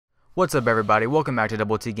What's up, everybody? Welcome back to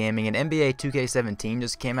Double T Gaming. And NBA 2K17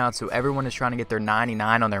 just came out, so everyone is trying to get their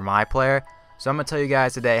 99 on their My Player. So I'm going to tell you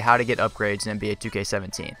guys today how to get upgrades in NBA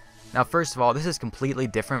 2K17. Now, first of all, this is completely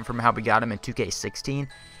different from how we got them in 2K16.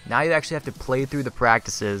 Now you actually have to play through the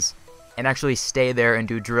practices and actually stay there and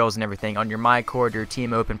do drills and everything on your My Court, your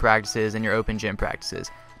team open practices, and your open gym practices.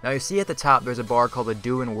 Now you see at the top there's a bar called the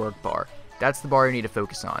Do and Work bar. That's the bar you need to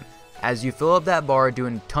focus on. As you fill up that bar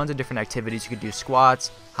doing tons of different activities, you could do squats,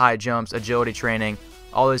 high jumps, agility training,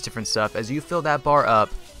 all this different stuff. As you fill that bar up,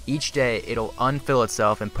 each day it'll unfill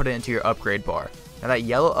itself and put it into your upgrade bar. Now that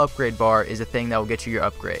yellow upgrade bar is the thing that will get you your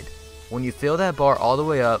upgrade. When you fill that bar all the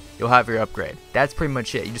way up, you'll have your upgrade. That's pretty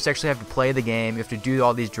much it. You just actually have to play the game. You have to do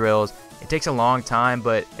all these drills. It takes a long time,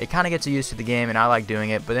 but it kind of gets you used to the game, and I like doing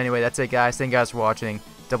it. But anyway, that's it, guys. Thank you guys for watching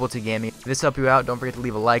Double T Gaming. If this helped you out, don't forget to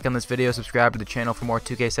leave a like on this video, subscribe to the channel for more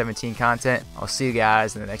 2K17 content. I'll see you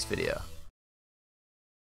guys in the next video.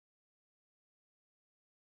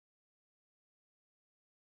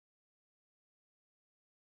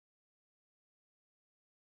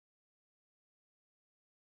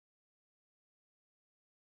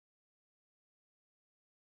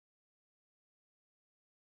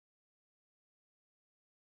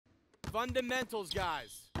 Fundamentals,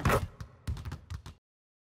 guys.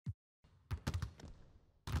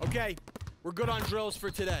 Okay, we're good on drills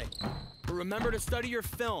for today. But remember to study your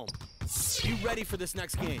film. Be ready for this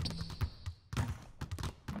next game.